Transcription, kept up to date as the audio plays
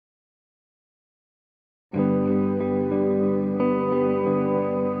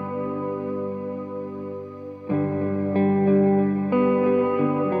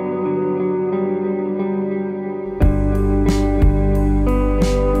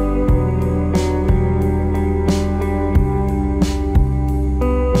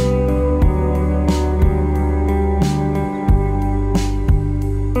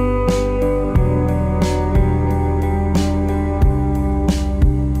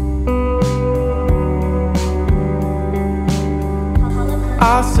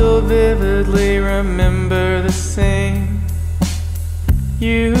I still vividly remember the scene.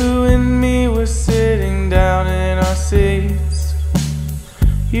 You and me were sitting down in our seats.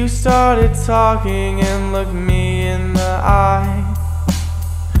 You started talking and looked me in the eye.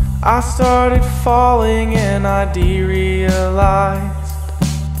 I started falling and I derealized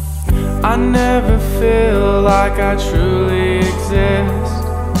I never feel like I truly exist.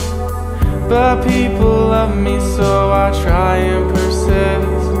 But people love me, so I try and persist.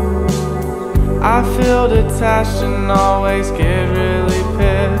 I feel detached and always get really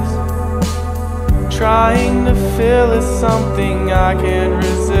pissed. Trying to feel is something I can't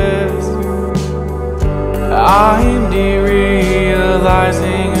resist. I'm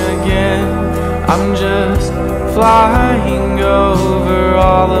derealizing again. I'm just flying over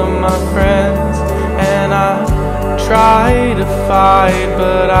all of my friends, and I try to fight,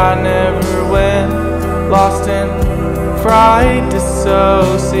 but I never win. Lost in fright,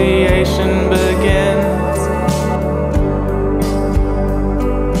 dissociation begins.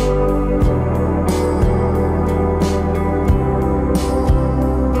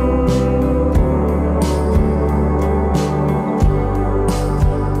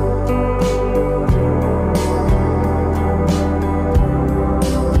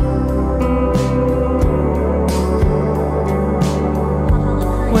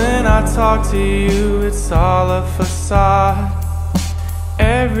 When I talk to you, it's all a facade.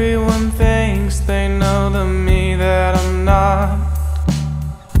 Everyone thinks they know the me that I'm not.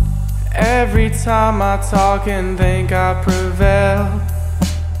 Every time I talk and think I prevail,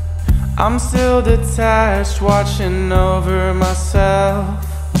 I'm still detached, watching over myself.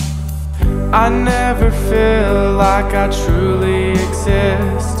 I never feel like I truly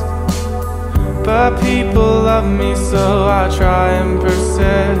exist. But people love me, so I try and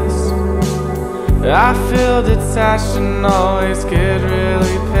persist. I feel detached and always get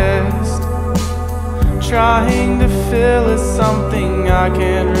really pissed. Trying to feel is something I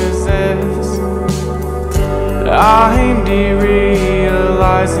can't resist. I'm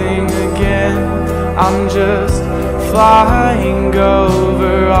derealizing again. I'm just flying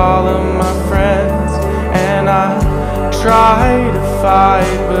over all of my friends, and I try to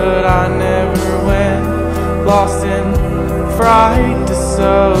fight, but I never win. Lost in fright,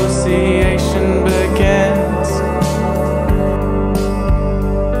 dissociation begins.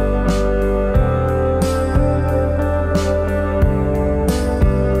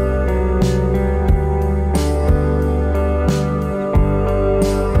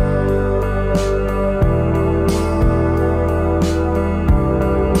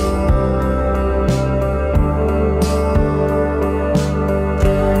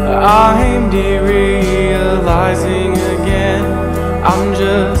 I'm derealizing again. I'm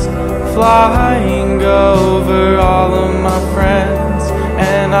just flying over all of my friends,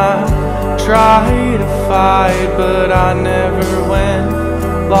 and I try to fight, but I never win.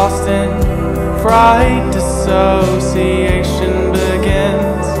 Lost in fright, dissociation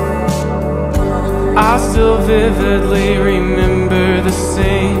begins. I still vividly remember the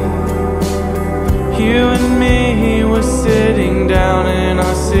scene. You and me were sitting down in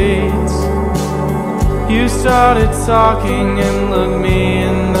our seats. You started talking and looked me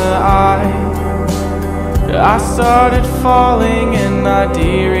in the eye. I started falling and I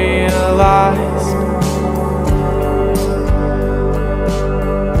derealized